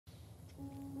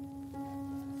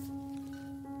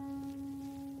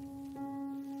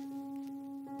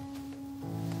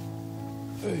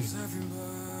Hey.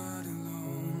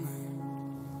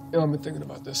 Yo, I've been thinking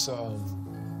about this,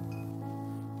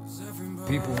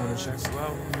 people want to check you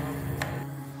out.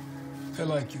 They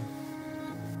like you.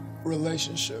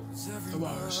 Relationship of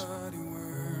ours.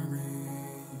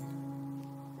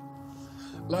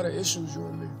 A lot of issues, you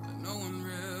and me.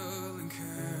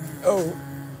 Oh,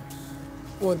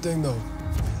 one thing though.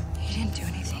 He didn't do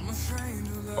anything.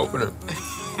 Open it.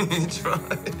 He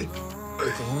tried.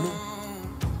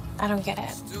 I don't get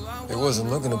it. He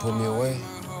wasn't looking to put me away.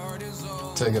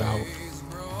 Take it out.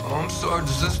 Oh, I'm sorry.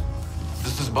 Does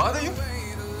this bother you?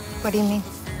 What do you mean?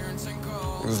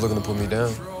 He was looking to put me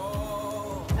down.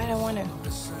 I don't want to.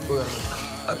 Well,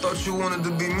 I thought you wanted to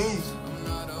be me.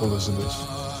 Elizabeth.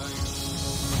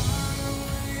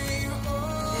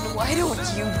 Then why don't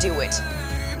you do it?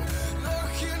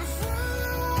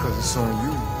 Because it's on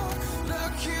you.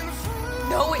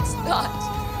 No, it's not.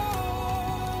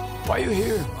 Why you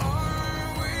here?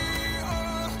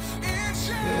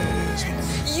 Yeah, it is, man.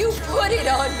 You put it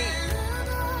on me.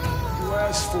 You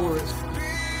asked for it.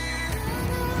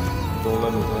 Don't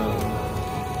let me down.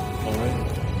 All right?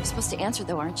 You're supposed to answer,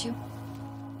 though, aren't you?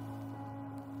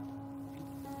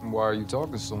 Why are you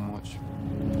talking so much?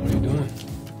 What are you doing?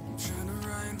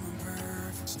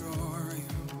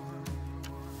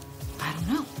 I don't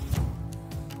know.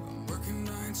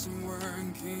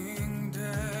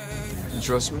 You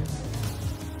trust me?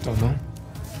 Don't know?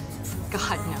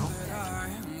 God, no.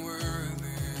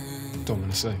 Don't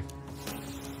want to say.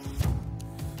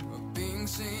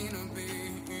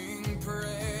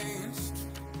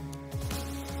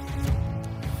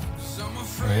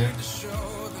 Oh, yeah?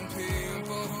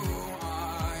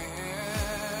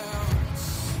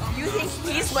 You think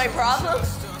he's my problem?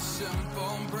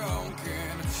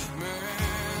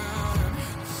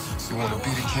 You want to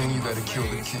be the king, you gotta kill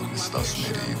the king. This stuff's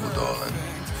made of evil, darling.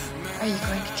 Are you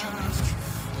going to kill him?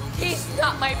 He's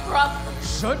not my problem.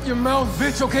 Shut your mouth,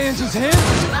 bitch, okay? And just hit. You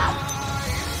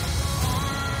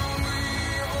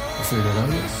figured it out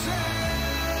yet?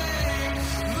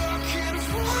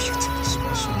 Oh, you're too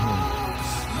special, huh?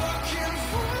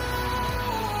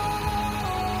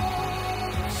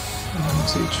 I'm gonna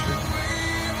teach you.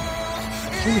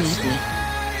 You need me.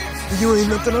 You ain't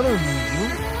nothing I don't need you.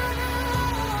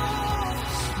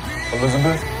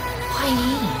 Elizabeth? Why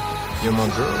me? You're my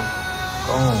girl.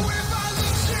 Go home.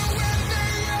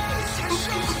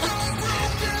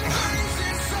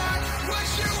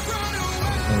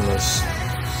 Unless...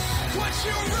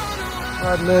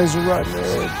 Rotten eggs are rotten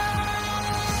egg.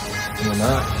 You're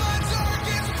not.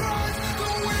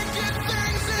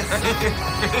 You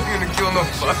ain't gonna kill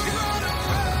nobody.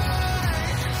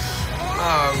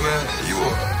 Nah, man, you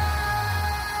are.